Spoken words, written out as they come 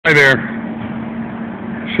Hi there,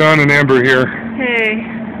 Sean and Amber here. Hey.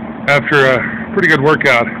 After a pretty good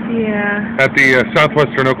workout Yeah. at the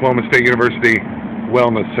Southwestern Oklahoma State University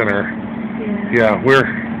Wellness Center. Yeah. Yeah, we're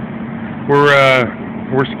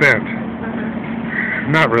spent.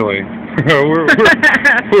 Not really. we're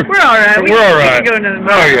all right. We're all right. We can go another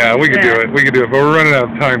Oh yeah, we could do it. We could do it. But we're running out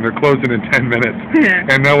of time. They're closing in 10 minutes. Yeah.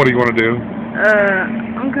 And now what do you want to do?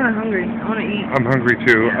 I'm kind of hungry. I want to eat. I'm hungry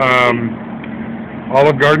too.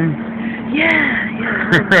 Olive Garden? Yeah.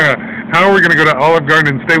 How are we going to go to Olive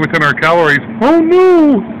Garden and stay within our calories? Oh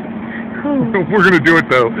no! Oh. We're going to do it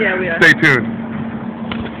though. Yeah, we are. Stay tuned.